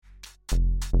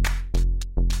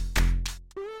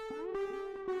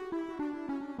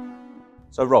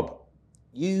So, Rob,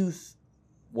 you've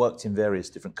worked in various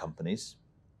different companies.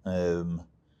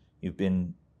 You've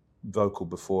been vocal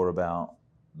before about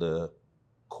the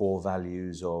core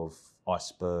values of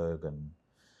Iceberg and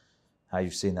how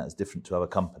you've seen that as different to other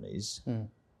companies.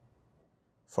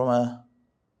 From an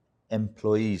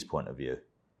employee's point of view,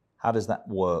 how does that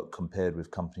work compared with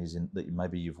companies that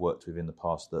maybe you've worked with in the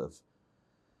past that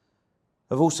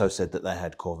have also said that they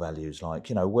had core values? Like,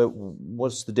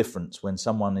 what's the difference when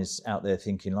someone is out there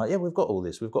thinking like, yeah, we've got all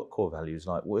this, we've got core values.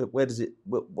 Like,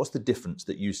 what's the difference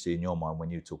that you see in your mind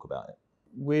when you talk about it?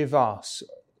 With us,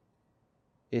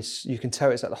 you can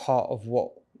tell it's at the heart of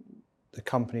what the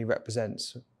company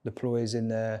represents. The employees in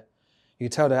there, you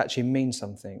can tell they actually mean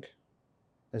something.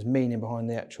 There's meaning behind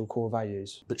the actual core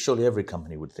values. But surely every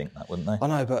company would think that, wouldn't they? I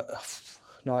know, but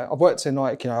I've worked in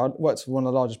I worked for one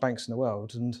of the largest banks in the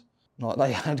world, and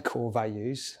they had core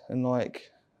values, and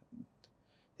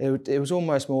it was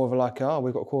almost more of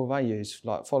we've got core values,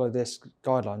 follow this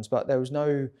guidelines. But there was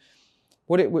no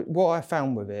what I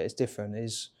found with it is different.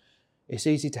 Is it's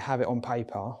easy to have it on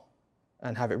paper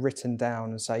and have it written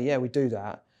down and say, yeah, we do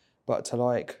that, but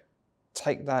to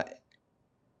take that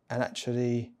and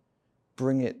actually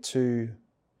bring it to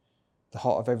the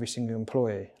heart of every single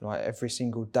employee, every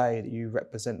single day that you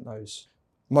represent those.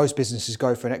 Most businesses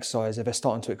go for an exercise if they're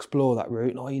starting to explore that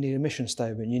route. You need a mission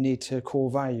statement, you need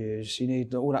core values, you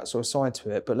need all that sort of side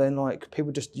to it. But then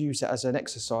people just use it as an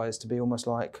exercise to be almost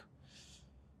I've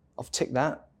ticked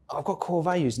that, I've got core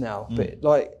values now. But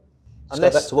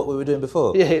unless back to what we were doing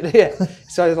before. Yeah.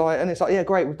 So and it's yeah,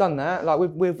 great, we've done that.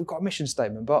 We've got a mission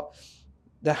statement, but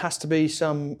there has to be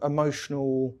some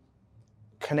emotional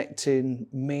connecting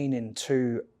meaning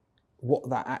to what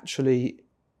that actually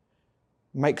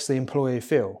makes the employee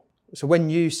feel. So when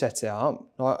you set it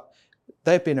up,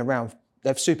 they've been around,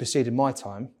 they've superseded my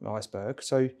time at Iceberg.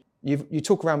 So you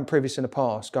talk around previous in the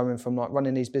past, going from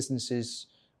running these businesses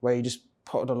where you just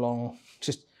put it along,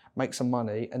 just make some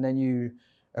money, and then you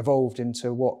evolved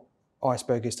into what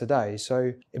Iceberg is today.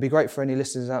 So it'd be great for any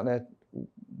listeners out there,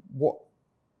 what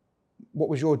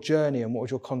was your journey and what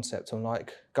was your concept on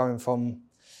going from,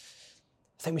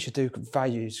 I think we should do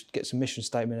values, get some mission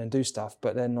statement and do stuff,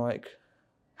 but then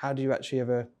how did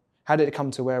it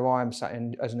come to where I'm sat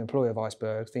in as an employee of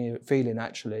Iceberg, feeling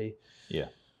actually, yeah,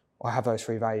 I have those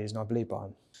 3 values and I believe by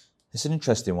them? It's an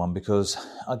interesting one because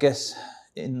I guess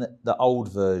in the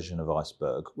old version of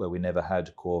Iceberg, where we never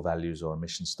had core values or a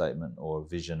mission statement or a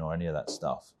vision or any of that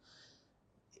stuff,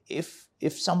 if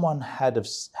someone had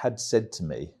said to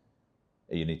me,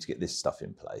 you need to get this stuff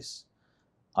in place,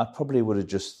 I probably would have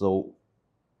just thought,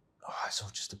 it's all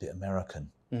just a bit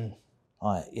American.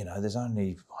 There's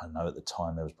only, I don't know, at the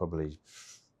time there was probably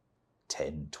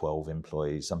 10, 12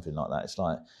 employees, something like that. It's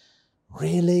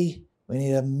really? We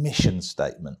need a mission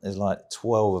statement. There's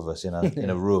 12 of us in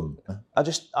a room.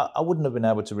 I wouldn't have been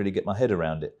able to really get my head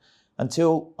around it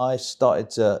until I started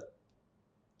to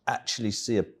actually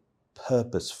see a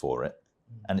purpose for it,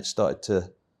 and it started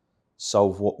to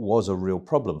solve what was a real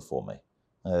problem for me.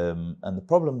 And the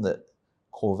problem that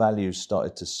core values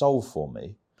started to solve for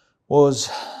me was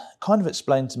kind of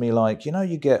explained to me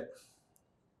you get,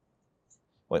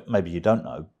 well, maybe you don't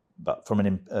know, but from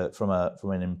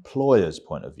an employer's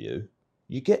point of view,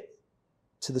 you get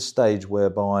to the stage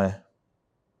whereby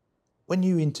when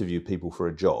you interview people for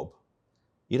a job,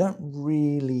 you don't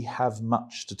really have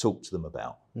much to talk to them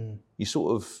about. You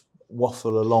sort of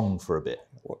waffle along for a bit.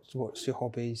 What's your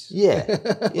hobbies? Yeah,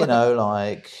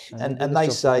 and they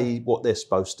say what they're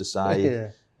supposed to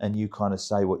say, and you kind of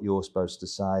say what you're supposed to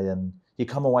say, and you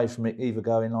come away from it either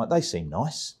going they seem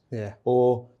nice,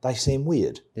 or they seem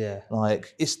weird.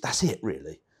 That's it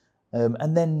really,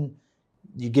 and then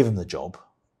you give them the job,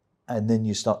 and then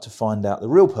you start to find out the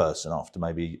real person after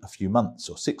maybe a few months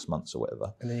or 6 months or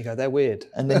whatever. And then you go, they're weird.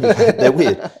 And then you go, they're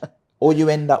weird. Or you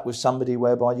end up with somebody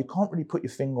whereby you can't really put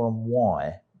your finger on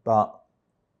why, but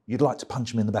you'd like to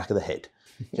punch them in the back of the head.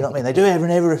 Do you know what I mean? They do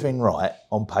everything right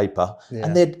on paper,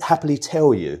 and they'd happily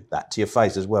tell you that to your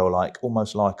face as well,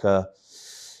 almost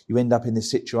you end up in this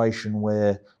situation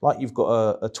where you've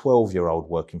got a 12-year-old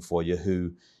working for you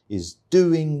who is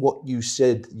doing what you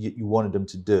said you wanted them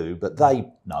to do, but they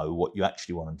know what you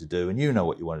actually want them to do, and you know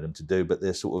what you wanted them to do, but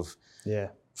they're sort of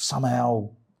somehow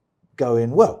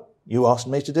going, well, you asked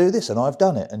me to do this and I've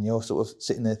done it. And you're sort of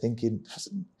sitting there thinking,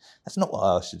 that's not what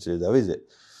I asked you to do though, is it?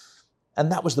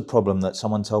 And that was the problem that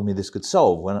someone told me this could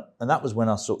solve. And that was when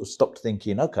I sort of stopped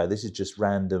thinking, okay, this is just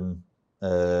random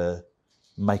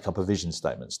make up a vision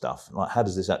statement stuff. How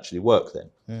does this actually work then?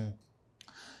 And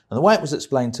the way it was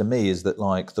explained to me is that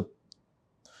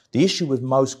the issue with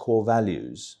most core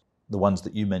values, the ones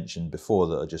that you mentioned before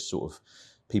that are just sort of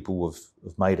people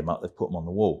have made them up, they've put them on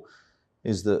the wall,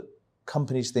 is that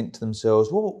companies think to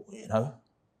themselves, well,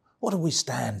 what do we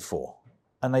stand for?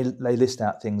 And they list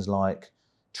out things like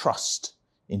trust,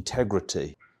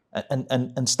 integrity,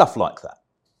 and stuff like that.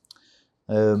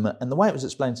 And the way it was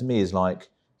explained to me is like,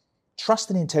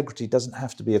 trust and integrity doesn't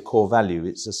have to be a core value.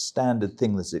 It's a standard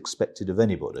thing that's expected of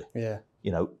anybody. Yeah.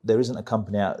 There isn't a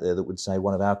company out there that would say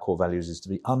one of our core values is to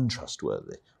be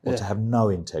untrustworthy or to have no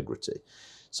integrity.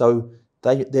 So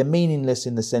they're meaningless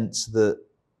in the sense that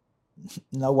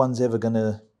no one's ever going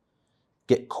to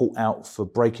get caught out for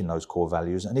breaking those core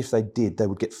values. And if they did, they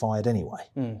would get fired anyway.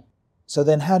 Mm. So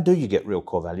then how do you get real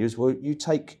core values? Well, you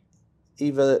take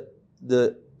either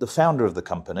the founder of the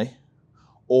company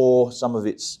or some of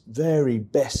its very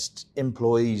best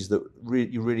employees that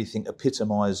you really think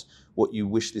epitomise what you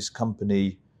wish this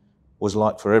company was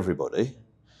like for everybody,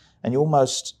 and you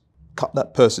almost cut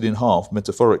that person in half,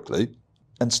 metaphorically,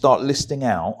 and start listing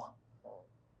out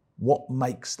what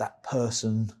makes that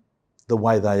person the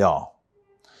way they are.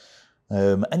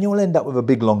 And you'll end up with a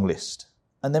big, long list.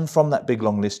 And then from that big,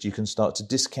 long list, you can start to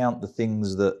discount the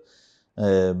things that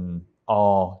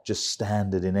are just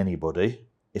standard in anybody.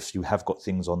 If you have got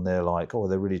things on there like, oh,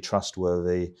 they're really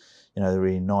trustworthy, they're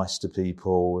really nice to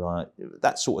people, like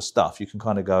that sort of stuff, you can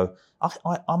kind of go,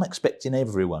 I'm expecting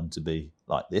everyone to be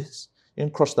like this. You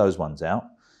can cross those ones out.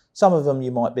 Some of them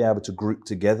you might be able to group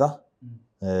together.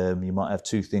 You might have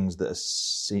two things that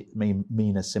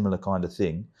mean a similar kind of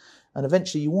thing. And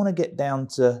eventually you want to get down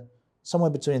to somewhere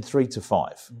between 3 to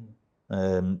 5.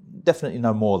 Definitely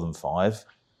no more than 5,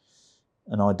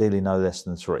 and ideally no less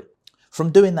than 3.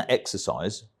 From doing that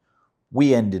exercise,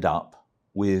 we ended up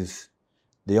with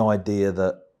the idea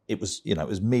that it was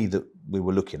me that we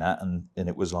were looking at, and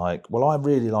it was like, well, I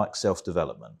really like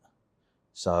self-development,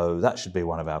 so that should be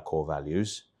one of our core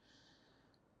values.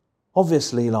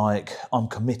 Obviously, like, I'm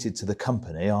committed to the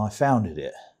company, I founded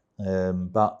it,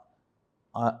 but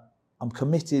I'm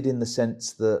committed in the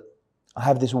sense that I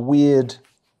have this weird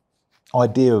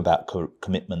idea about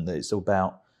commitment, that it's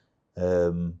about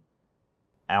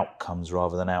outcomes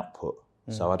rather than output.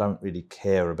 So I don't really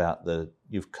care about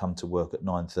you've come to work at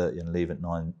 9:30 and leave at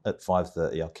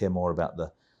 5:30. I care more about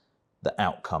the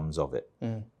outcomes of it.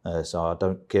 So I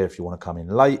don't care if you want to come in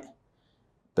late,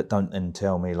 but don't then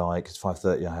tell me like it's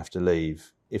 5:30 I have to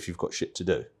leave if you've got shit to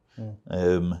do.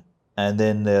 And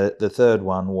then the third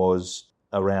one was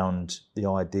around the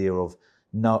idea of,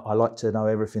 I like to know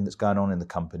everything that's going on in the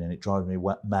company, and it drives me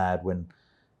mad when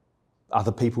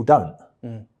other people don't.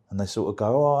 And they sort of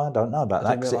go, oh, I don't know about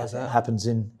that because it happens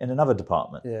in another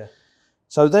department. Yeah.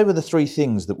 So they were the 3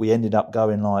 things that we ended up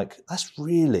going like, that's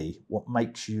really what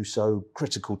makes you so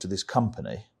critical to this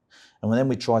company. And then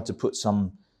we tried to put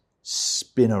some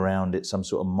spin around it, some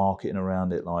sort of marketing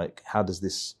around it, like how does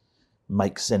this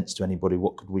make sense to anybody?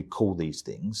 What could we call these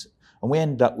things? And we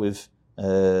ended up with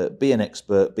be an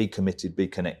expert, be committed, be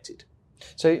connected.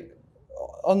 So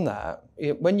on that,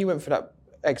 when you went for that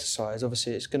exercise,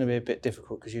 obviously it's going to be a bit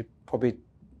difficult because you're probably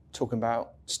talking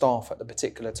about staff at the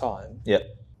particular time. Yeah.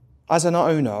 As an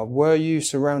owner, were you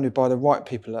surrounded by the right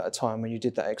people at a time when you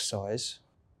did that exercise?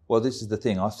 Well, this is the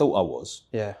thing. I thought I was.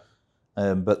 Yeah.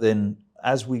 But then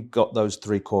as we got those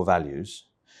 3 core values,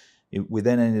 we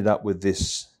then ended up with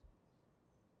this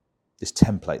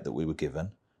template that we were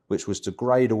given, which was to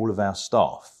grade all of our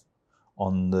staff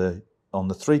on the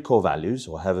 3 core values,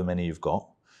 or however many you've got.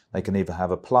 They can either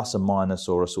have a plus, a minus,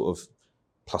 or a sort of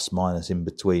plus minus in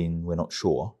between, we're not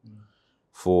sure,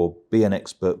 for be an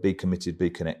expert, be committed, be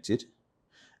connected.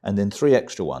 And then 3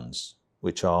 extra ones,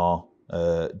 which are,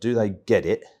 do they get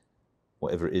it,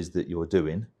 whatever it is that you're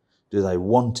doing? Do they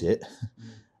want it?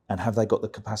 And have they got the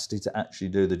capacity to actually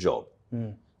do the job?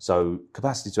 So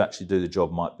capacity to actually do the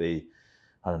job might be,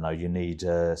 I don't know, you need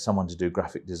someone to do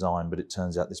graphic design, but it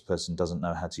turns out this person doesn't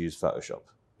know how to use Photoshop.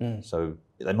 So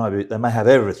they may have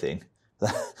everything,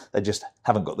 they just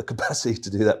haven't got the capacity to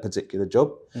do that particular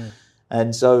job.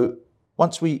 And so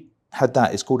once we had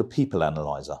that, it's called a people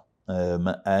analyzer,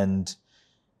 and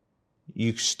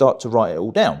you start to write it all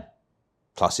down,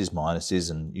 pluses, minuses,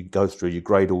 and you go through, you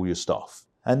grade all your stuff.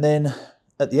 And then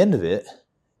at the end of it,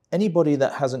 anybody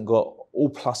that hasn't got all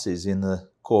pluses in the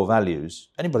core values,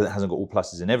 anybody that hasn't got all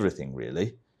pluses in everything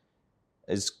really,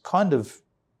 is kind of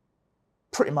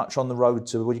pretty much on the road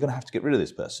to, well, you're going to have to get rid of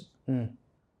this person.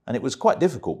 And it was quite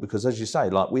difficult because, as you say,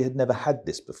 like, we had never had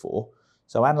this before.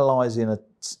 So analysing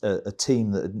a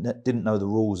team that didn't know the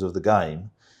rules of the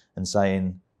game and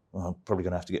saying, well, I'm probably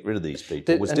going to have to get rid of these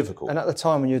people was difficult. And at the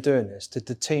time when you were doing this, did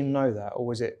the team know that? Or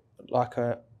was it like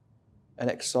an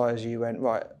exercise you went,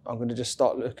 right, I'm going to just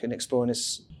start exploring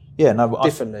this Yeah, no,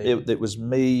 differently. It was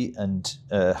me and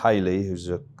Hayley, who's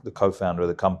the co-founder of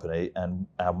the company, and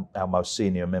our most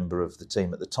senior member of the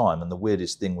team at the time. And the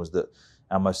weirdest thing was that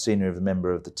our most senior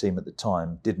member of the team at the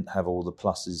time didn't have all the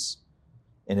pluses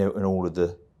in all of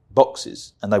the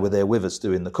boxes, and they were there with us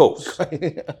doing the course.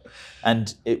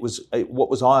 And what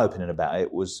was eye-opening about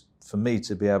it was for me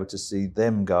to be able to see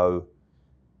them go,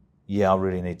 yeah, I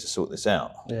really need to sort this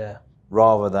out. Yeah.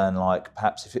 Rather than like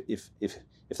perhaps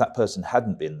if that person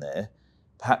hadn't been there,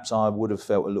 perhaps I would have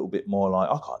felt a little bit more like,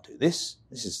 I can't do this.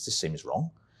 This seems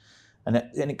wrong. And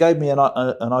it gave me an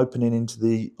opening into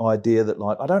the idea that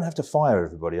like I don't have to fire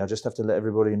everybody. I just have to let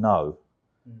everybody know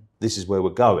this is where we're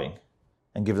going,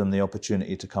 and give them the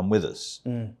opportunity to come with us.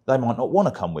 They might not want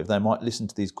to come with. They might listen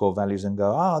to these core values and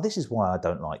go, this is why I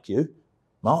don't like you,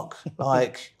 Mark.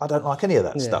 Like, I don't like any of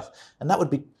that stuff. And that would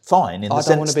be fine in the sense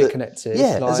that... I don't want to be connected.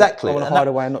 Yeah, like, exactly. I want to hide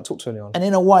away and not talk to anyone. And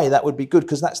in a way, that would be good,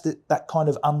 because that's that kind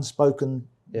of unspoken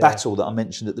battle that I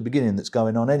mentioned at the beginning that's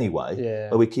going on anyway,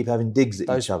 where we keep having digs at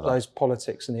each other. Those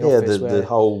politics in the office. The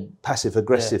whole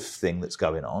passive-aggressive thing that's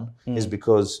going on is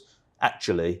because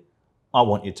actually... I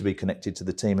want you to be connected to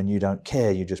the team, and you don't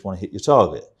care. You just want to hit your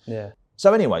target. Yeah.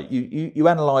 So anyway, you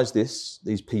analyse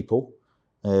these people,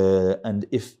 and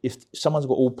if someone's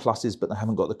got all pluses but they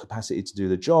haven't got the capacity to do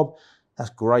the job, that's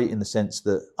great in the sense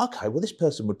that, okay, well, this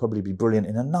person would probably be brilliant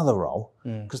in another role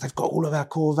because they've got all of our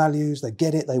core values. They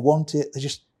get it. They want it.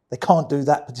 They can't do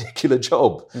that particular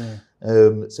job.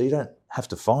 So you don't have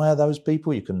to fire those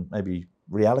people. You can maybe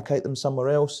reallocate them somewhere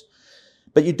else.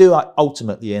 But you do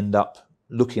ultimately end up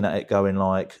looking at it going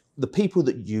like, the people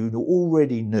that you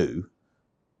already knew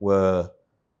were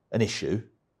an issue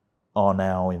are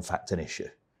now in fact an issue.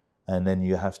 And then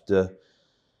you have to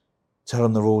tell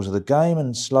them the rules of the game,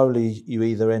 and slowly you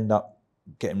either end up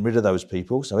getting rid of those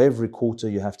people. So every quarter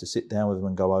you have to sit down with them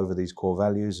and go over these core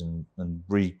values and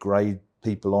regrade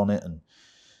people on it and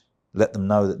let them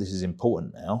know that this is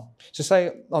important now. So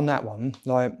say on that one,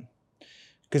 like,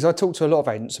 because I talk to a lot of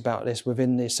agents about this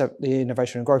within the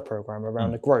Innovation and Growth Programme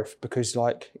around the growth, because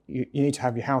like you need to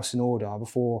have your house in order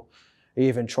before you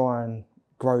even try and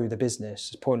grow the business.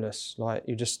 It's pointless. Like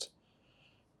you just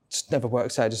never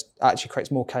works out. It just actually creates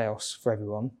more chaos for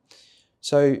everyone.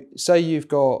 So say you've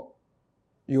got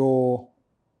an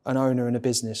owner in a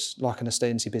business, like an estate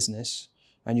agency business,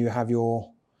 and you have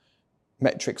your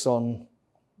metrics on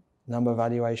number of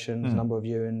valuations, number of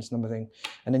viewings, number of things,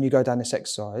 and then you go down this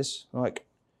exercise, like,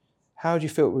 how do you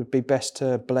feel it would be best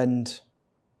to blend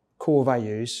core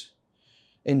values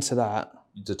into that?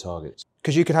 Into targets.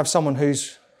 Because you could have someone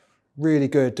who's really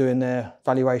good doing their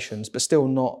valuations, but still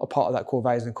not a part of that core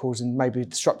values and causing maybe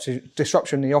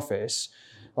disruption in the office.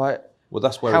 Right? Well,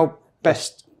 that's where...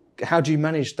 How do you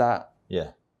manage that?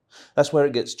 Yeah. That's where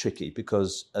it gets tricky,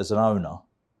 because as an owner,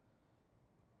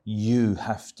 you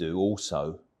have to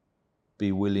also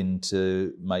be willing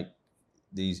to make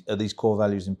are these core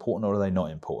values important, or are they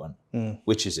not important?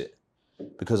 Which is it?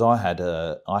 Because I had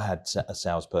a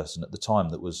salesperson at the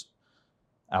time that was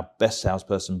our best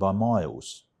salesperson by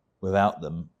miles. Without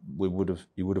them, you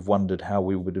would have wondered how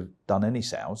we would have done any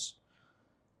sales,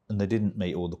 and they didn't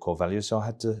meet all the core values, so I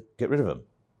had to get rid of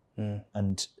them.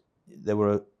 And there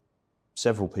were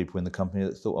several people in the company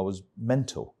that thought I was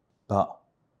mental, but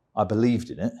I believed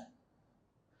in it.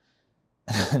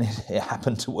 And it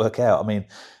happened to work out. I mean,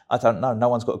 I don't know. No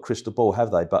one's got a crystal ball,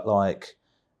 have they? But like,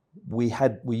 we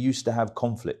used to have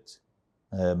conflict,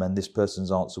 and this person's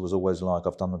answer was always like,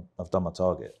 "I've done my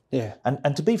target." Yeah.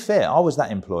 And to be fair, I was that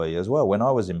employee as well. When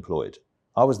I was employed,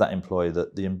 I was that employee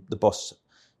that the boss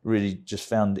really just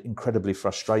found incredibly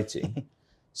frustrating.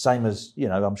 Same as,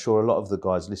 I'm sure a lot of the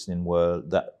guys listening were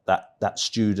that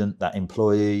student, that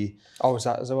employee. I was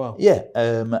that as well. Yeah,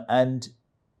 and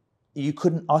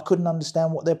I couldn't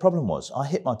understand what their problem was. I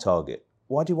hit my target.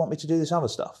 Why do you want me to do this other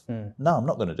stuff? No, I'm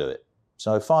not going to do it.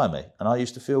 So fire me. And I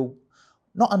used to feel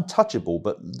not untouchable,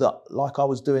 but like I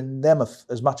was doing them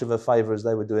as much of a favour as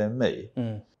they were doing me.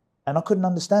 And I couldn't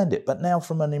understand it. But now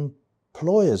from an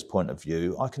employer's point of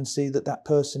view, I can see that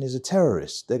person is a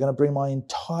terrorist. They're going to bring my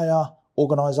entire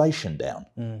organisation down.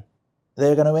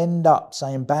 They're going to end up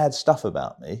saying bad stuff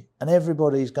about me, and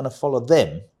everybody's going to follow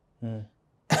them.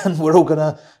 And we're all going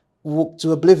to walk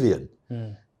to oblivion.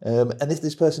 And if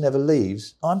this person ever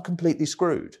leaves, I'm completely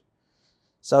screwed.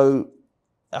 So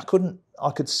I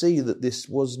could see that this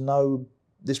wasn't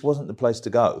the place to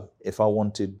go if I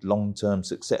wanted long-term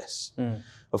success.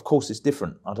 Of course, it's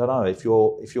different. I don't know, if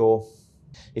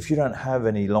you don't have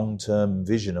any long-term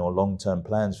vision or long-term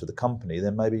plans for the company,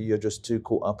 then maybe you're just too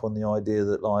caught up on the idea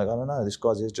that, like, I don't know, this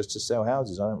guy's here just to sell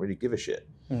houses. I don't really give a shit.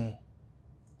 And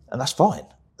that's fine.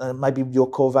 maybe your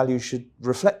core values should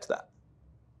reflect that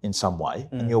in some way,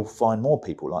 and you'll find more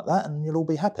people like that, and you'll all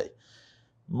be happy.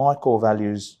 My core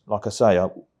values, like I say,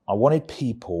 I wanted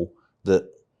people that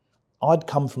I'd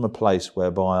come from a place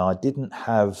whereby I didn't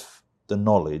have the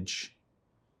knowledge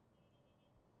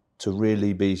to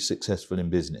really be successful in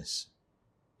business.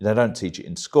 They don't teach it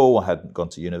in school. I hadn't gone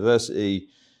to university.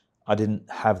 I didn't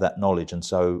have that knowledge. And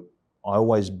so I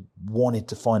always wanted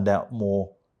to find out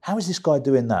more. How is this guy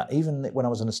doing that? Even when I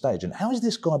was on a stage. And how is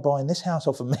this guy buying this house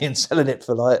off of me and selling it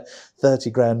for like 30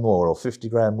 grand more or 50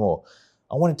 grand more?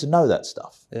 I wanted to know that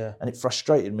stuff. Yeah. And it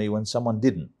frustrated me when someone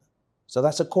didn't. So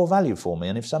that's a core value for me.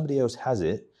 And if somebody else has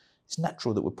it, it's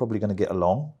natural that we're probably going to get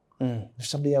along. If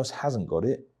somebody else hasn't got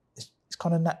it, it's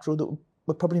kind of natural that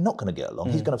we're probably not going to get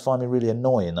along. He's going to find me really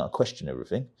annoying that I question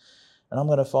everything. And I'm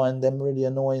going to find them really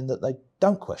annoying that they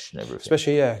don't question everything.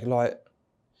 Especially, like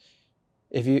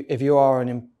if you are an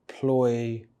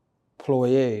employee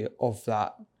of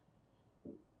that,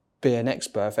 be an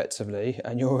expert effectively,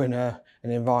 and you're in an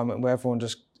environment where everyone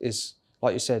just is,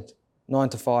 like you said, 9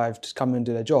 to 5, just come in and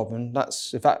do their job. And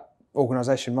that's, if that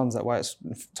organisation runs that way, it's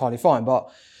entirely fine.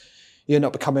 But you're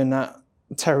not becoming that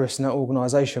terrorist in that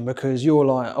organisation because you're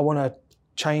like, I want to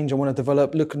change, I want to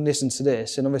develop, look and listen to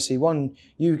this. And obviously, one,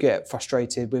 you get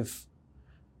frustrated with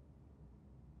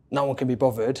no one can be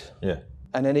bothered. Yeah.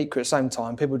 And then equally at the same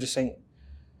time, people just think,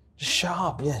 just shut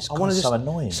up. Yeah, it's so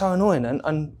annoying. So annoying.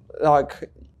 And like,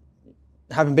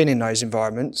 having been in those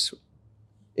environments,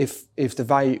 if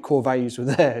the core values were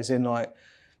there, as in like,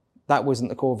 that wasn't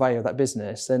the core value of that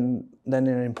business, then an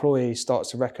employee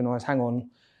starts to recognise, hang on,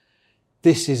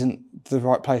 this isn't the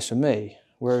right place for me.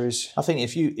 Whereas I think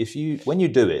if you when you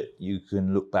do it, you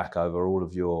can look back over all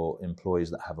of your employees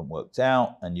that haven't worked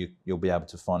out, and you'll be able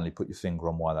to finally put your finger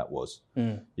on why that was.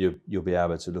 You'll be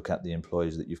able to look at the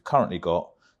employees that you've currently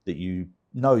got that you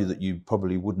know that you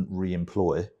probably wouldn't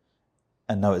re-employ,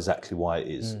 and know exactly why it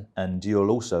is. And you'll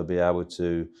also be able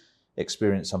to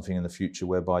experience something in the future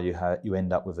whereby you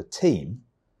end up with a team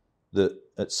that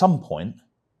at some point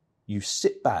you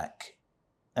sit back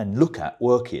and look at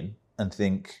working and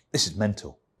think, this is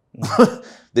mental.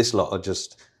 This lot are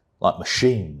just like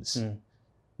machines.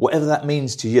 Whatever that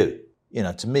means to you,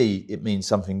 to me, it means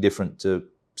something different to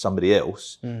somebody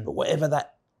else. But whatever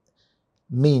that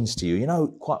means to you,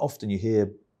 quite often you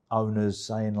hear owners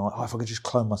saying like, oh, if I could just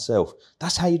clone myself.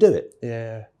 That's how you do it.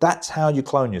 Yeah. That's how you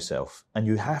clone yourself. And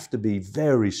you have to be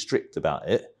very strict about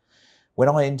it. When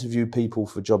I interview people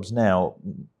for jobs now,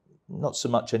 not so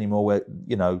much anymore where,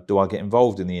 do I get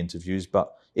involved in the interviews,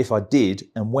 but if I did,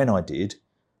 and when I did,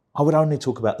 I would only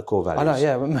talk about the core values. I know,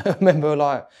 yeah. I remember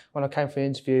like when I came for the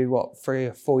interview, 3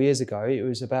 or 4 years ago, it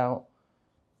was about,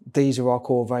 these are our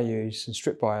core values and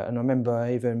strict by it. And I remember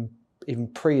even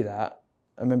pre that,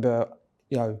 I remember,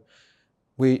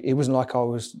 it wasn't like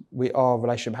our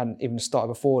relationship hadn't even started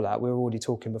before that. We were already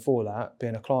talking before that,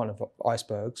 being a client of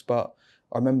Icebergs. But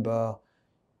I remember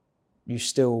you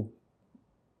still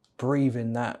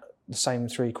breathing the same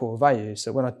 3 core values.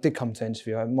 So when I did come to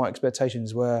interview, my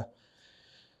expectations were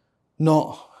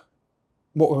not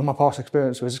what my past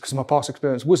experience was, because my past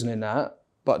experience wasn't in that.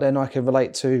 But then I can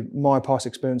relate to my past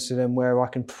experience to them where I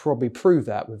can probably prove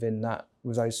that with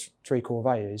those 3 core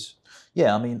values.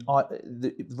 Yeah, I mean,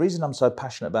 the reason I'm so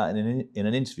passionate about it in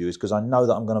an interview is because I know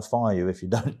that I'm going to fire you if you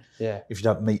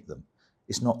don't meet them.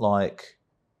 It's not like,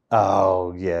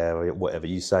 oh yeah, whatever,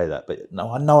 you say that, but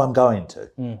no, I know I'm going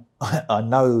to. I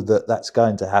know that that's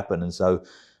going to happen, and so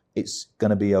it's going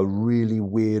to be a really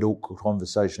weird, awkward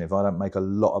conversation if I don't make a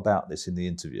lot about this in the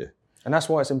interview. And that's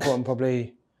why it's important,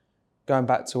 probably going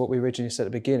back to what we originally said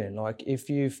at the beginning, like if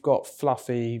you've got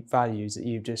fluffy values that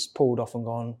you've just pulled off and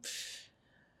gone,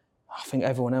 I think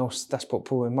everyone else, that's what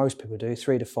probably most people do,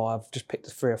 3 to 5, just pick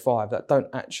the 3 or 5 that don't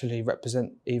actually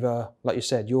represent either, like you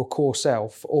said, your core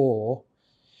self, or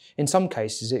in some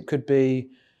cases it could be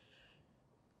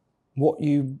what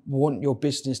you want your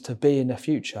business to be in the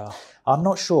future. I'm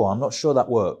not sure that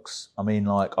works. I mean,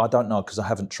 like, I don't know because I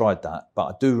haven't tried that, but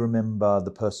I do remember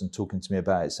the person talking to me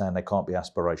about it saying they can't be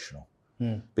aspirational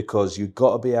because you've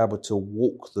got to be able to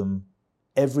walk them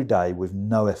every day with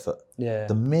no effort. Yeah.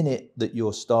 The minute that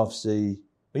your staff see,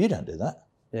 well, you don't do that.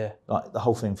 Yeah. Like the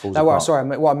whole thing falls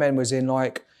apart. What I meant was in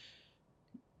like,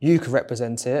 you could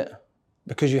represent it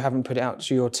because you haven't put it out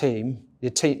to your team. Your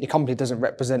company doesn't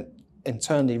represent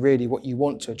internally really what you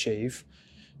want to achieve.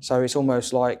 So it's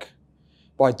almost like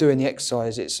by doing the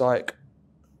exercise, it's like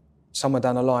somewhere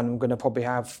down the line, I'm going to probably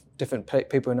have different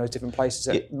people in those different places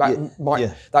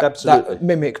that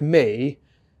mimic me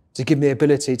to give me the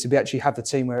ability to actually have the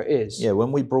team where it is. Yeah,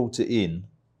 when we brought it in,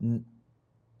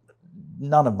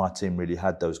 none of my team really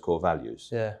had those core values.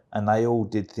 Yeah. And they all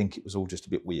did think it was all just a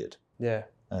bit weird. Yeah.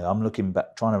 I'm looking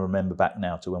back, trying to remember back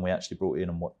now to when we actually brought in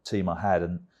and what team I had.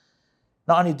 And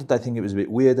not only did they think it was a bit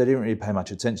weird, they didn't really pay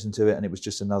much attention to it. And it was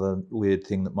just another weird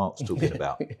thing that Mark's talking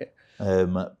about.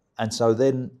 And so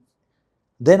then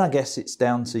I guess it's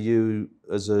down to you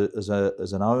as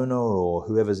an owner or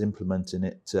whoever's implementing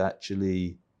it to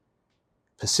actually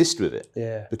persist with it.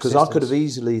 Yeah. Because I could have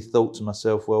easily thought to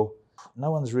myself, well,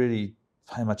 no one's really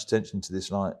paying much attention to this.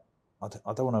 Like, I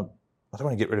don't want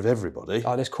to get rid of everybody.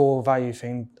 Oh, this core value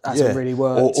thing hasn't really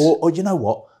worked. Or you know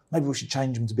what? Maybe we should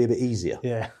change them to be a bit easier.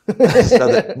 Yeah. So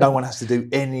that no one has to do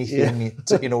anything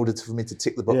in order for me to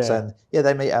tick the box saying,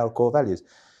 they meet our core values.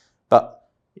 But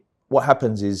what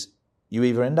happens is you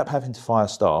either end up having to fire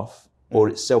staff or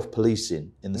it's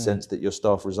self-policing in the sense that your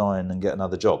staff resign and get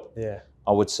another job. Yeah.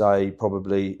 I would say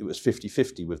probably it was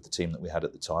 50-50 with the team that we had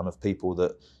at the time of people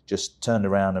that just turned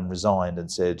around and resigned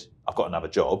and said, I've got another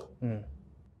job.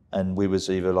 And we was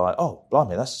either like, oh,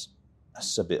 blimey, that's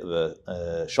a bit of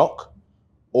a shock.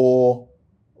 Or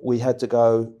we had to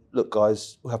go, look,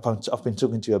 guys, I've been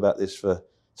talking to you about this for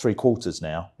 3 quarters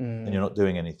now and you're not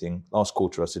doing anything. Last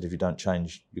quarter, I said, if you don't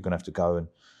change, you're going to have to go. And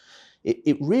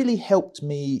it really helped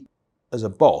me as a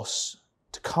boss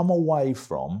to come away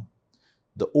from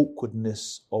the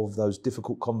awkwardness of those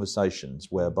difficult conversations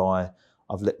whereby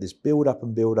I've let this build up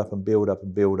and build up and build up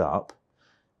and build up.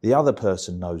 The other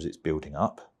person knows it's building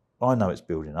up. I know it's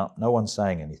building up. No one's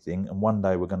saying anything. And one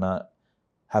day we're going to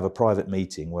have a private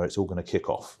meeting where it's all going to kick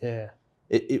off. Yeah.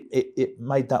 It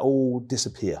made that all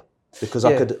disappear because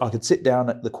I could sit down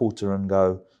at the quarter and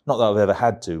go, not that I've ever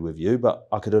had to with you, but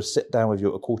I could have sit down with you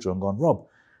at a quarter and gone, Rob,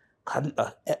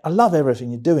 I love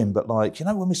everything you're doing, but like, you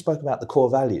know, when we spoke about the core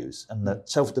values and the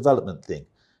self-development thing,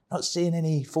 not seeing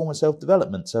any form of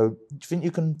self-development. So do you think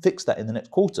you can fix that in the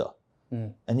next quarter?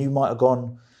 And you might have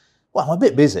gone, well, I'm a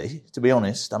bit busy, to be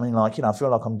honest. I mean, like, you know, I feel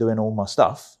like I'm doing all my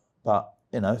stuff, but,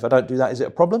 you know, if I don't do that, is it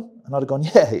a problem? And I'd have gone,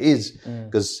 yeah, it is.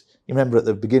 Because you remember at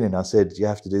the beginning, I said, you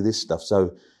have to do this stuff.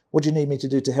 So what do you need me to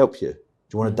do to help you?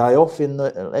 Do you want a day off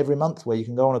every month where you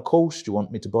can go on a course? Do you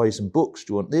want me to buy you some books?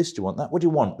 Do you want this? Do you want that? What do you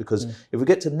want? Because if we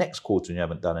get to the next quarter and you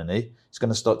haven't done any, it's going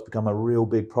to start to become a real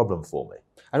big problem for me.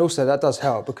 And also that does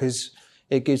help because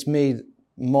it gives me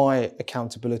my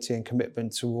accountability and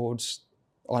commitment towards,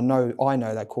 I know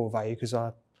that core value because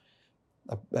I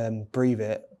breathe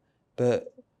it.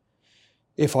 But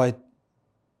if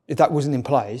that wasn't in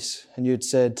place and you'd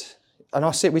said, and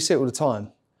we see it all the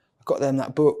time, I got them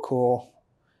that book or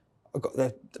I got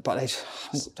but they've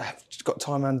just got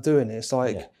time around doing it. It's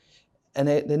like, and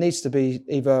there needs to be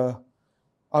either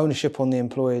ownership on the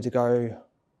employer to go,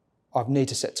 I need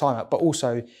to set time up, but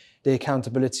also the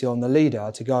accountability on the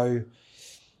leader to go,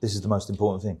 this is the most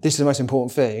important thing. This is the most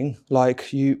important thing. Like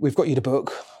we've got you the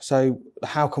book. So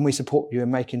how can we support you in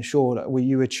making sure that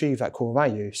you achieve that core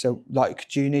value? So like,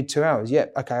 do you need 2 hours? Yeah,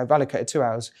 okay, I've allocated 2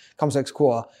 hours. Comes next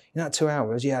quarter. You know, 2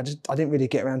 hours. Yeah, I didn't really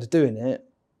get around to doing it.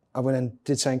 I went and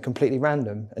did something completely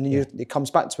random, and then it comes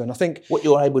back to it. And I think what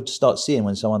you're able to start seeing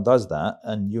when someone does that,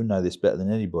 and you know this better than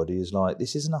anybody, is like,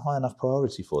 this isn't a high enough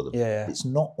priority for them. Yeah. It's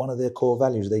not one of their core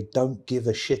values. They don't give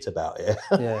a shit about it.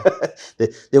 Yeah.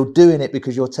 They're doing it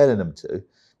because you're telling them to,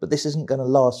 but this isn't going to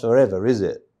last forever, is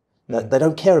it? They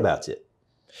don't care about it.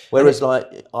 Whereas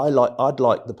I'd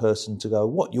like the person to go,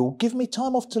 what, you'll give me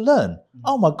time off to learn?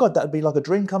 Oh my God, that'd be like a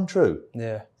dream come true.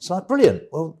 Yeah. It's like, brilliant.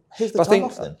 Well, here's the time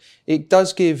off then. It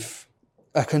does give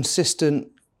a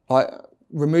consistent, like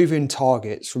removing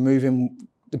targets, removing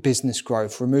the business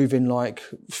growth, removing like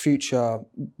future,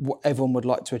 what everyone would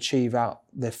like to achieve out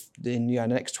in the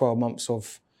next 12 months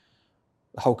of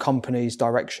the whole company's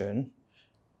direction.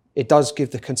 It does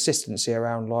give the consistency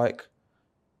around like,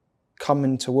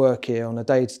 coming to work here on a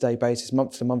day-to-day basis,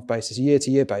 month-to-month basis,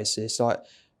 year-to-year basis, like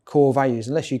core values,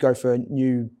 unless you go for a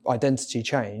new identity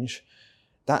change,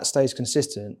 that stays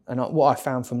consistent. And what I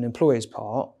found from an employer's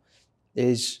part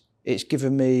is it's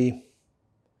given me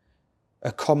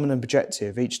a common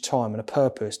objective each time and a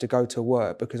purpose to go to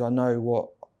work because I know what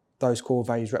those core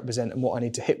values represent and what I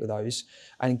need to hit with those.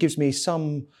 And it gives me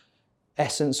some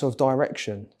essence of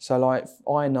direction. So like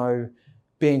I know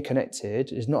being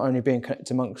connected is not only being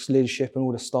connected amongst leadership and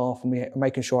all the staff and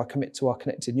making sure I commit to our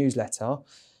connected newsletter,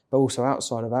 but also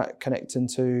outside of that, connecting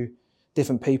to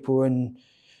different people and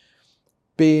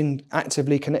being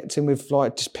actively connecting with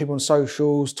like just people on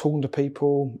socials, talking to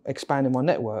people, expanding my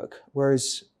network.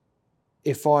 Whereas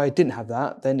if I didn't have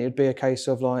that, then it'd be a case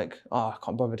of like, I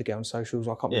can't bother to get on socials,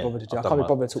 I can't be bothered to talk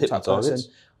to that person.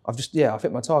 I've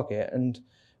hit my target and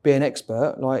be an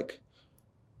expert, like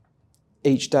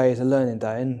each day is a learning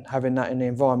day and having that in the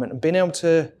environment and being able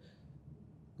to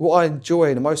what I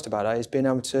enjoy the most about it is being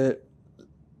able to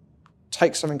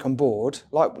take something on board.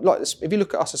 Like if you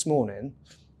look at us this morning,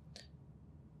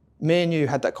 me and you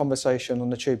had that conversation on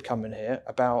the tube coming here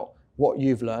about what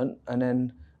you've learnt and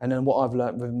then what I've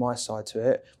learnt with my side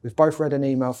to it. We've both read an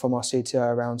email from our CTO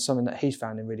around something that he's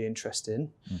found really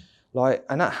interesting.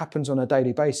 And that happens on a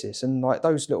daily basis. And like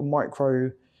those little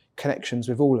micro connections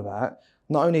with all of that,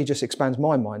 not only just expands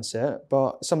my mindset,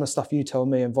 but some of the stuff you tell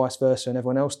me and vice versa and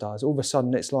everyone else does, all of a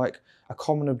sudden it's like a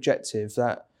common objective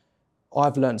that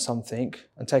I've learned something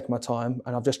and taken my time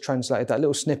and I've just translated that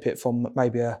little snippet from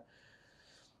maybe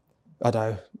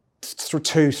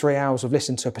 2-3 hours of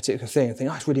listening to a particular thing and think,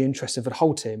 it's really interesting for the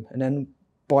whole team. And then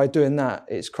by doing that,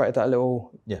 it's created that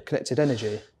little connected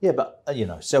energy. Yeah, but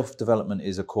self-development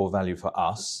is a core value for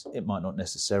us. It might not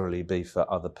necessarily be for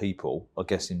other people. I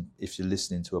guess if you're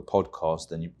listening to a podcast,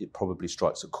 then it probably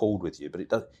strikes a chord with you, but it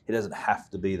doesn't have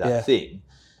to be that thing.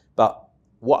 But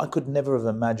what I could never have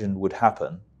imagined would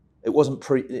happen, it wasn't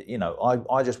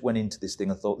I just went into this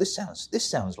thing and thought, this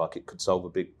sounds like it could solve a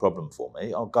big problem for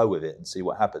me. I'll go with it and see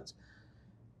what happens.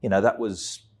 That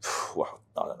was,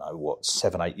 I don't know,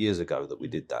 7-8 years ago that we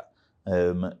did that.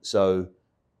 So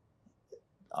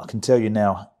I can tell you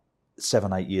now,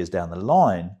 7-8 years down the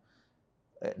line,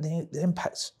 the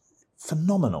impact's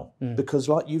phenomenal because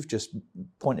like you've just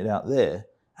pointed out there,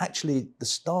 actually the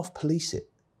staff police it.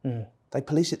 They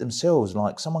police it themselves.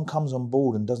 Like someone comes on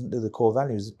board and doesn't do the core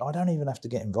values, I don't even have to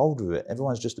get involved with it.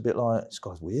 Everyone's just a bit like, this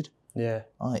guy's weird. Yeah.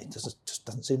 It just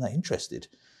doesn't seem that interested.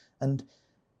 And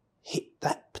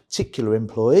that particular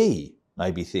employee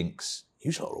maybe thinks,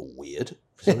 you are all weird.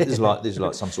 So there's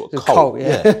like some sort of cult.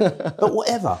 But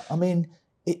whatever. I mean,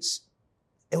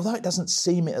 although it doesn't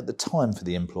seem it at the time for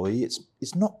the employee,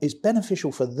 it's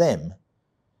beneficial for them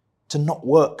to not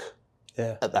work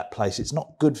at that place. It's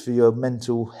not good for your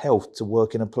mental health to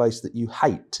work in a place that you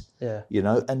hate.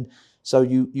 And so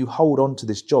you hold on to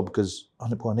this job because I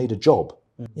need a job.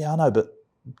 Yeah, I know, but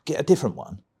get a different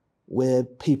one where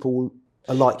people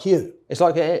are like you. It's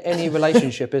like any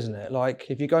relationship, isn't it? Like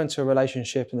if you go into a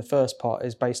relationship and the first part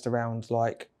is based around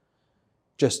like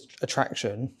just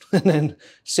attraction, and then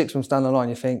 6 months down the line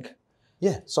you think,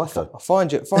 psycho. I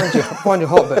find you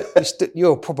hot, but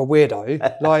you're a proper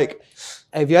weirdo. Like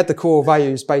if you had the core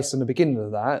values based on the beginning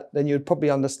of that, then you'd probably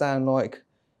understand like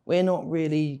we're not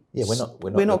really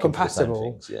we're not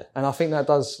compatible. And I think that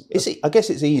does. I guess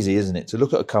it's easy, isn't it, to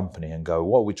look at a company and go,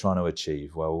 what are we trying to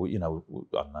achieve? Well, I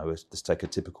don't know, let's take a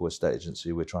typical estate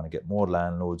agency. We're trying to get more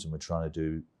landlords and we're trying to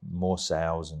do more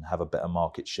sales and have a better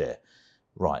market share.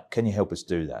 Right, can you help us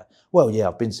do that? Well, yeah,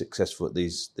 I've been successful at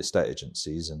these estate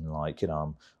agencies and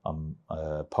I'm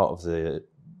part of the,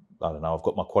 I don't know, I've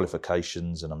got my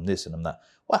qualifications and I'm this and I'm that.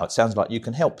 Wow, it sounds like you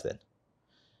can help then.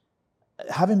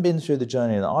 Having been through the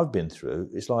journey that I've been through,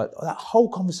 it's like that whole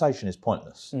conversation is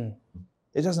pointless.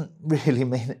 It doesn't really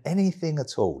mean anything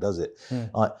at all, does it?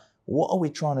 Like, what are we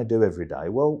trying to do every day?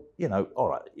 Well, all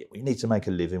right, we need to make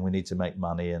a living, we need to make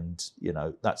money and,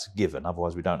 that's a given.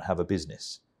 Otherwise we don't have a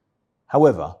business.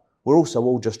 However, we're also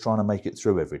all just trying to make it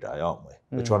through every day, aren't we?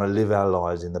 We're trying to live our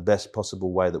lives in the best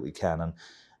possible way that we can. And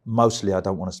mostly I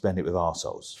don't want to spend it with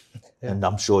arseholes. And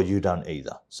I'm sure you don't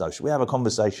either. So should we have a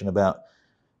conversation about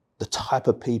the type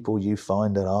of people you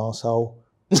find an arsehole?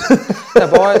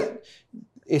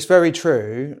 It's very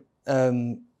true.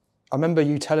 I remember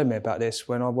you telling me about this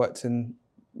when I worked in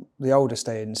the old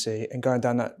estate agency and going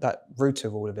down that route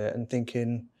of all of it and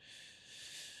thinking,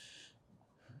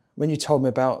 when you told me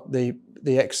about the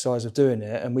exercise of doing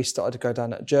it and we started to go down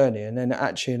that journey, and then it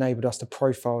actually enabled us to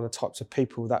profile the types of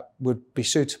people that would be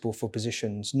suitable for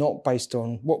positions, not based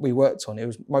on what we worked on. It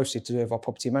was mostly to do with our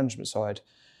property management side.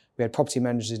 We had property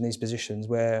managers in these positions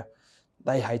where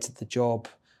they hated the job,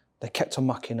 they kept on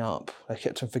mucking up, they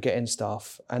kept on forgetting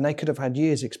stuff, and they could have had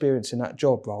years experience in that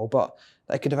job role, but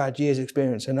they could have had years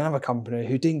experience in another company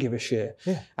who didn't give a shit.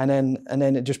 And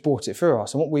then it just brought it through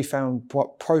us. And what we found,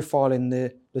 profiling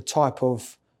the type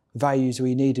of values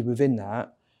we needed within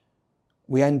that,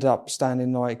 we ended up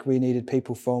standing like we needed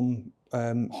people from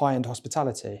high-end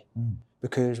hospitality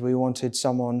because we wanted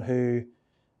someone who,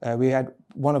 we had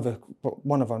one of them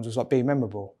was like being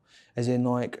memorable, as in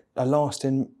like a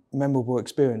lasting memorable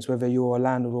experience, whether you're a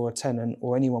landlord or a tenant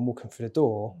or anyone walking through the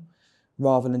door,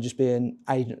 rather than just being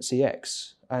agency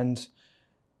X. And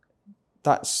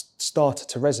that started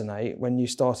to resonate when you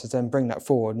started to then bring that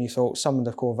forward and you thought some of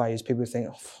the core values people would think,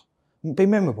 be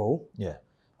memorable.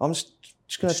 I'm just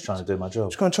trying to do my job.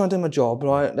 Just going to try and do my job.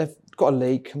 Right? They've got a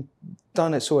leak,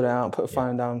 done it, sorted it out, put a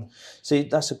phone down. See,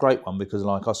 that's a great one because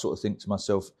like I sort of think to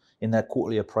myself, in their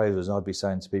quarterly appraisals, I'd be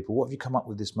saying to people, what have you come up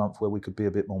with this month where we could be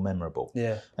a bit more memorable?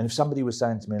 Yeah. And if somebody was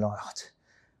saying to me like,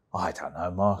 I don't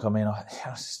know, Mark, I mean,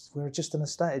 we're just an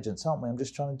estate agents, aren't we? I'm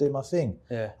just trying to do my thing.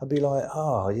 Yeah. I'd be like,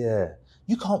 oh, yeah,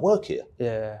 you can't work here.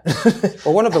 Yeah.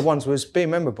 Well, one of the ones was being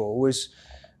memorable was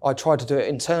I tried to do it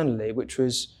internally, which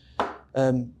was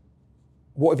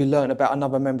what have you learned about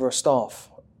another member of staff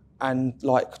and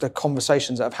like the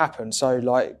conversations that have happened. So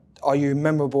like, are you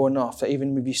memorable enough that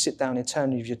even if you sit down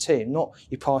internally with your team, not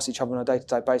you pass each other on a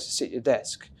day-to-day basis, sit at your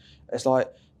desk, it's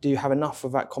like, do you have enough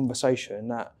of that conversation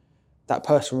that that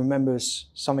person remembers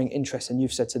something interesting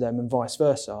you've said to them and vice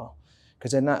versa?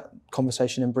 Because then that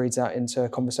conversation then breeds out into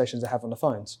conversations they have on the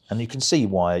phones. And you can see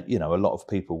why, you know, a lot of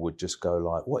people would just go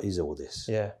like, what is all this?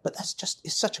 Yeah. But that's just,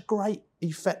 it's such a great,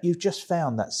 you've just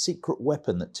found that secret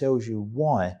weapon that tells you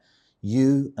why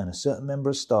you and a certain member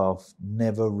of staff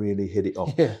never really hit it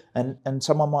off. Yeah. And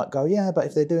someone might go, yeah, but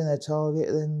if they're doing their target,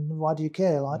 then why do you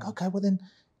care? Like, okay, well then,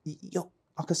 you're,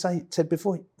 like I said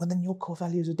before, well then your core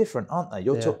values are different, aren't they?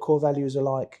 Your top core values are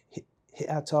like, hit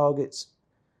our targets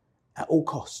at all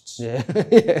costs. Yeah.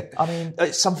 Yeah. I mean,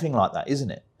 it's something like that, isn't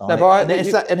it? No, but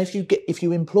if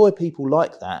you employ people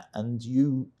like that and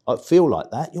you feel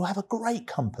like that, you'll have a great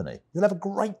company. You'll have a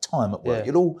great time at work. Yeah.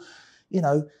 You'll all, you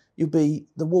know, you'll be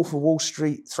the Wolf of Wall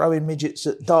Street throwing midgets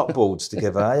at dartboards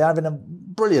together, having a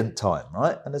brilliant time,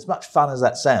 right? And as much fun as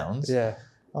that sounds,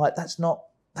 like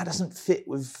that doesn't fit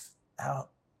with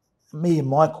me and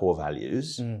my core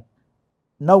values. Mm.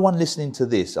 No one listening to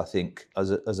this, I think,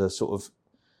 as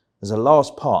a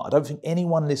last part, I don't think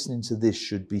anyone listening to this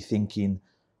should be thinking,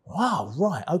 wow,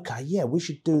 right, okay, yeah, we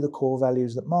should do the core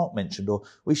values that Mark mentioned, or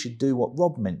we should do what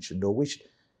Rob mentioned, or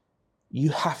you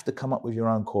have to come up with your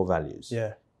own core values.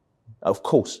 Yeah. Of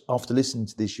course, after listening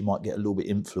to this, you might get a little bit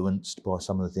influenced by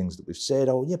some of the things that we've said.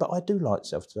 Oh, yeah, but I do like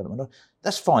self-development.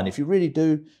 That's fine. If you really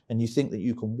do, and you think that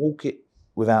you can walk it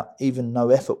without even no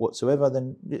effort whatsoever,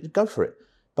 then go for it.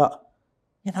 But,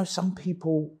 you know, some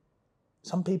people,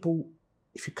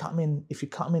 if you cut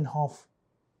them in half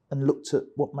and looked at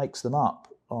what makes them up,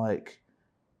 like,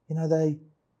 you know, they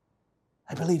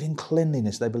believe in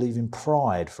cleanliness, they believe in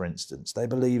pride, for instance, they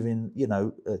believe in, you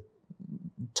know,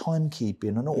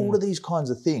 timekeeping and all of these kinds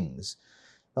of things.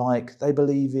 Like, they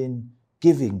believe in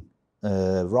giving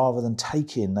rather than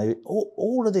taking.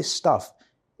 All of this stuff,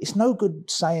 it's no good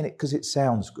saying it because it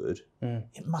sounds good. Mm.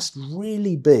 It must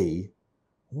really be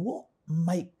what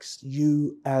makes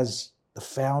you as the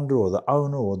founder or the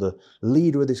owner or the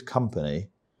leader of this company.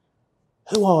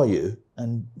 Who are you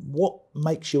and what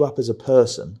makes you up as a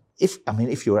person?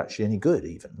 If you're actually any good,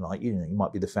 even, like, you know, you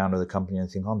might be the founder of the company and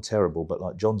think, I'm terrible, but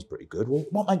like John's pretty good. Well,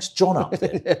 what makes John up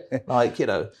then? Like, you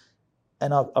know,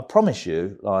 and I promise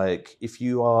you, like, if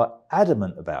you are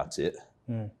adamant about it,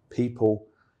 people,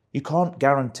 you can't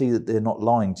guarantee that they're not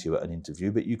lying to you at an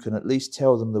interview, but you can at least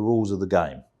tell them the rules of the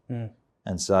game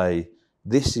and say,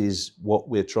 this is what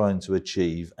we're trying to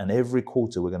achieve. And every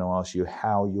quarter we're going to ask you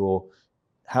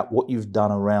what you've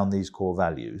done around these core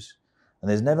values. And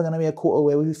there's never going to be a quarter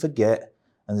where we forget,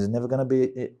 and there's never going to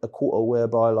be a quarter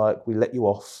whereby, like, we let you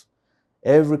off.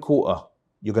 Every quarter,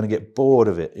 you're going to get bored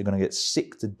of it. You're going to get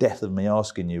sick to death of me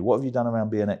asking you, what have you done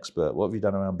around being an expert? What have you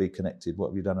done around being connected? What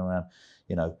have you done around,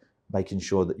 you know, making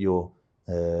sure that you're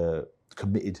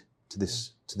committed to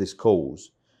this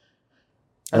cause?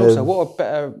 And also, what a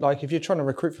better, like, if you're trying to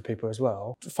recruit for people as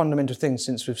well, fundamental things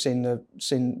since we've seen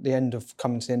the end of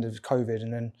COVID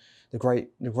and then the great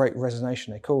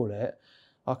resignation, they call it.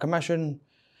 Like, imagine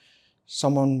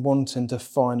someone wanting to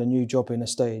find a new job in a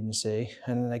state agency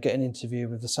and then they get an interview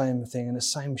with the same thing and the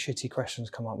same shitty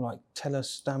questions come up, like, tell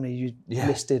us how many you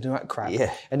listed and that crap.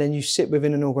 Yeah. And then you sit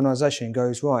within an organisation and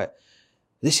goes, right,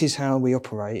 this is how we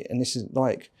operate, and this is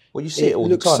like... Well, you see it all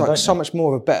the time, looks like don't so you? much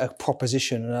more of a better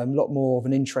proposition and a lot more of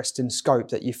an interesting scope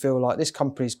that you feel like this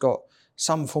company's got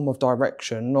some form of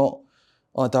direction, not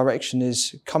our direction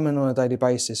is coming on a daily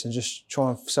basis and just try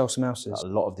and sell some houses. A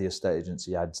lot of the estate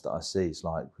agency ads that I see, it's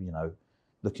like, you know,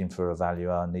 looking for a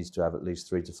valuer needs to have at least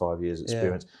 3 to 5 years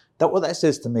experience. Yeah. What that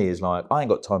says to me is, like, I ain't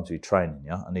got time to be training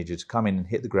you. I need you to come in and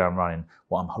hit the ground running.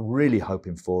 What I'm really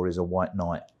hoping for is a white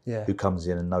knight who comes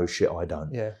in and knows shit I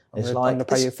don't. Yeah, I'm going to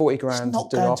pay you 40 grand to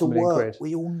do £500,000.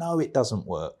 We all know it doesn't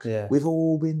work. Yeah. We've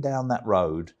all been down that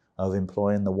road of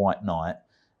employing the white knight,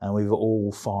 and we've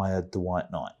all fired the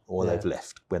white knight, or they've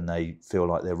left when they feel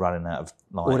like they're running out of,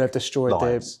 like, or they've destroyed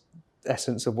lives. The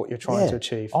essence of what you're trying to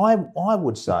achieve. I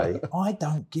would say I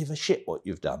don't give a shit what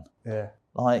you've done. Yeah.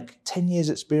 Like 10 years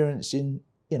experience in,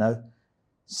 you know,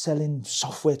 selling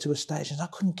software to estate agents, I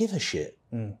couldn't give a shit.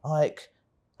 Like,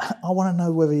 I want to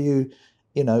know whether you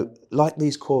know, like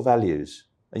these core values.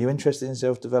 Are you interested in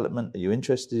self-development? Are you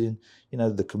interested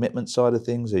in, the commitment side of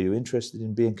things? Are you interested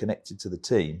in being connected to the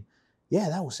team? Yeah,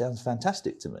 that all sounds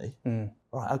fantastic to me.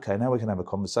 Right, okay, now we can have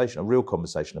a real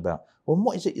conversation about, well,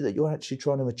 what is it that you're actually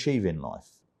trying to achieve in life?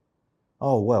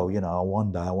 Oh, well,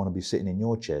 one day I want to be sitting in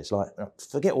your chair. It's like,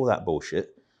 forget all that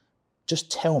bullshit.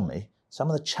 Just tell me some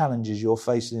of the challenges you're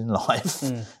facing in life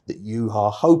that you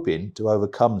are hoping to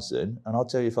overcome soon, and I'll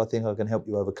tell you if I think I can help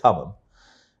you overcome them.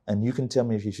 And you can tell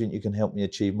me if you think you can help me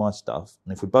achieve my stuff.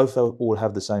 And if we both all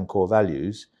have the same core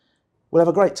values, we'll have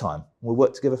a great time. We'll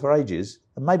work together for ages.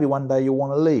 And maybe one day you'll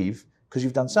want to leave because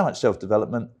you've done so much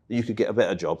self-development that you could get a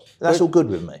better job. That's all good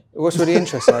with me. What's really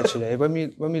interesting, actually, when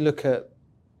we look at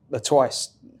the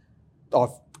twice,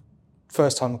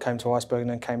 first time I came to Iceberg and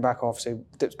then came back, obviously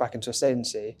dipped back into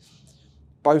Ascendancy,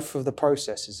 both of the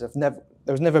processes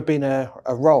there's never been a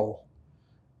role,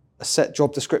 a set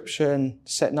job description,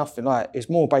 set nothing. Like, it's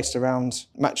more based around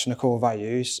matching the core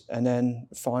values and then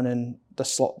finding the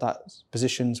slot that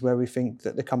positions where we think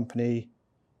that the company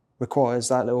requires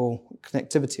that little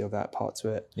connectivity of that part to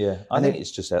it. Yeah, I think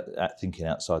it's just at thinking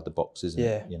outside the box, isn't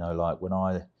it? Like when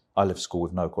I left school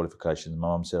with no qualifications, my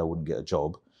mum said I wouldn't get a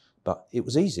job. But it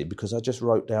was easy because I just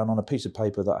wrote down on a piece of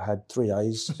paper that I had 3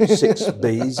 A's, 6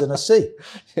 B's and a C.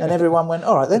 And everyone went,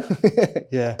 all right then.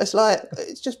 Yeah. It's like,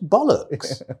 it's just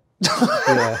bollocks.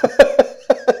 Yeah.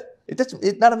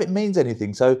 None of it means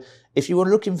anything. So if you were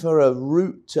looking for a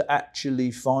route to actually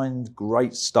find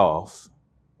great staff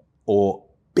or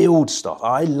build staff,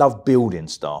 I love building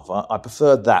staff. I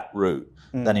prefer that route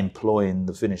than employing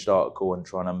the finished article and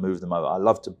trying to move them over. I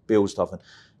love to build stuff. And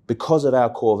because of our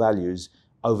core values,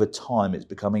 over time, it's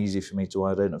become easy for me to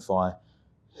identify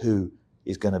who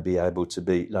is going to be able to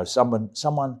be, someone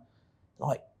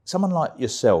like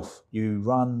yourself. You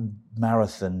run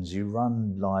marathons,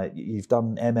 you've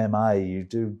done MMA, you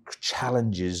do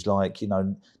challenges,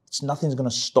 nothing's going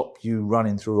to stop you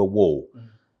running through a wall.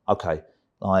 Okay,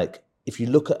 if you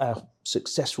look at our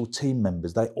successful team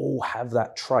members, they all have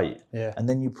that trait. Yeah. And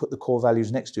then you put the core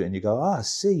values next to it and you go, I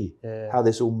see how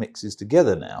this all mixes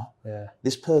together now. Yeah.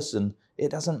 This person, it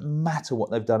doesn't matter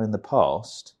what they've done in the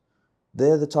past.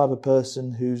 They're the type of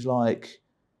person who's like,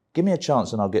 give me a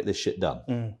chance and I'll get this shit done.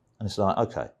 And it's like,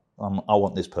 okay, I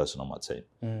want this person on my team.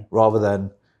 Rather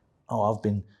than,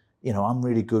 I'm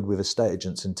really good with estate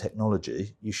agents and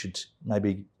technology. You should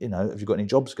maybe, have you got any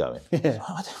jobs going? Yeah.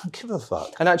 I don't give a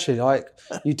fuck. And actually,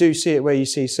 you do see it where you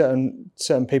see certain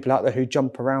people out there who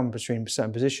jump around between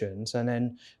certain positions, and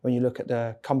then when you look at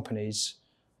the companies,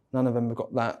 none of them have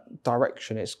got that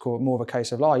direction. It's more of a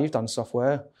case of, you've done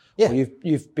software. Yeah. Or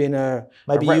you've been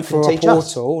maybe a rep you for can a teach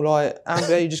us. portal.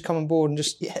 Amber, you just come on board and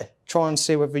just try and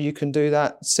see whether you can do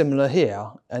that similar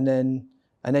here, and then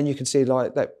you can see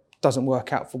that doesn't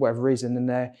work out for whatever reason, and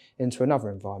they're into another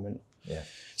environment. Yeah.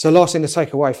 So last thing to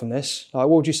take away from this, what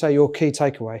would you say your key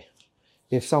takeaway?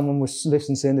 If someone was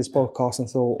listening to this podcast and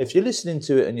thought, if you're listening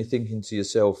to it and you're thinking to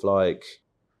yourself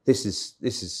this is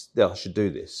I should do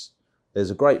this.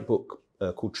 There's a great book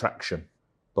called Traction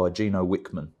by Gino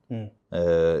Wickman.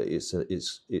 It's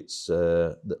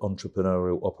the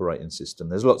entrepreneurial operating system.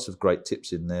 There's lots of great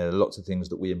tips in there, lots of things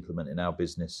that we implement in our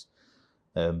business.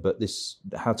 But this,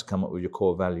 how to come up with your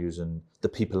core values and the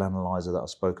people analyzer that I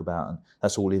spoke about, and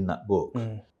that's all in that book.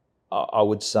 I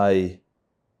would say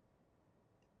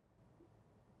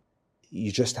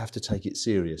you just have to take it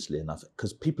seriously enough,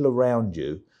 because people around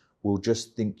you will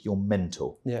just think you're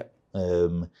mental. Yeah.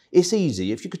 It's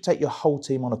easy. If you could take your whole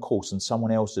team on a course and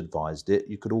someone else advised it,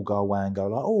 you could all go away and go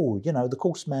the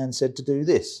course man said to do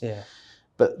this. Yeah.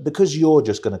 But because you're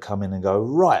just going to come in and go,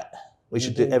 right, we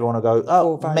should do, everyone will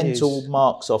go, mental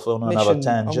marks off on another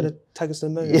tangent. I'm going to take us to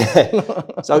the moon.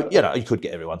 Yeah. So, you could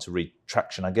get everyone to read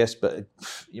Traction, I guess, but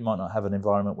you might not have an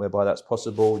environment whereby that's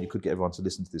possible. You could get everyone to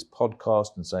listen to this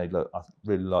podcast and say, look, I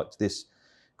really liked this.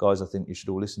 Guys, I think you should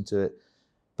all listen to it.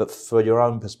 But for your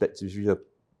own perspective, if you're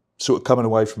sort of coming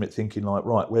away from it thinking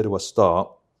right, where do I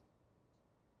start?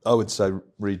 I would say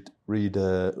read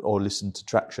or listen to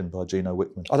Traction by Gino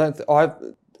Wickman. I've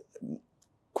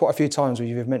quite a few times where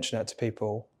you've mentioned that to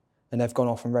people and they've gone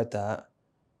off and read that,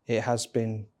 it has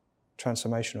been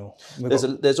transformational.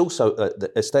 There's also the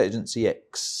Estate Agency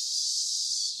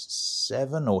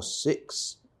X7 or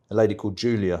 6. A lady called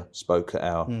Julia spoke at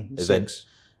our event. 6.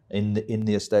 In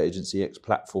the Estate Agency X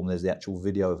platform, there's the actual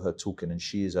video of her talking, and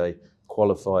she is a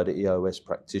qualified EOS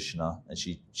practitioner, and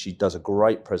she does a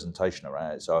great presentation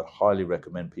around it. So I highly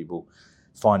recommend people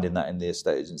finding that in the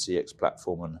Estate Agency X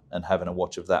platform and having a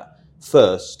watch of that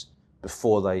first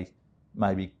before they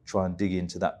maybe try and dig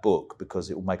into that book, because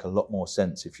it will make a lot more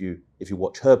sense if you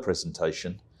watch her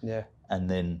presentation, and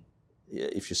then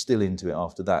if you're still into it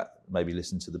after that, maybe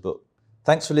listen to the book.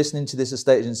 Thanks for listening to this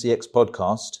Estate Agency X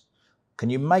podcast. Can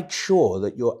you make sure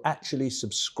that you're actually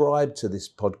subscribed to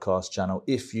this podcast channel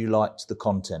if you liked the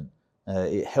content?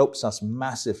 It helps us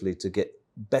massively to get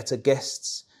better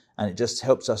guests, and it just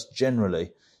helps us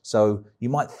generally. So you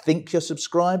might think you're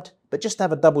subscribed, but just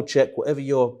have a double check, whatever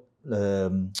your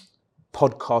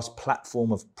podcast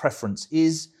platform of preference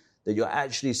is, that you're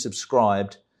actually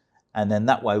subscribed. And then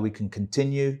that way we can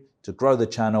continue to grow the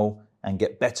channel and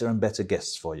get better and better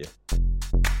guests for you.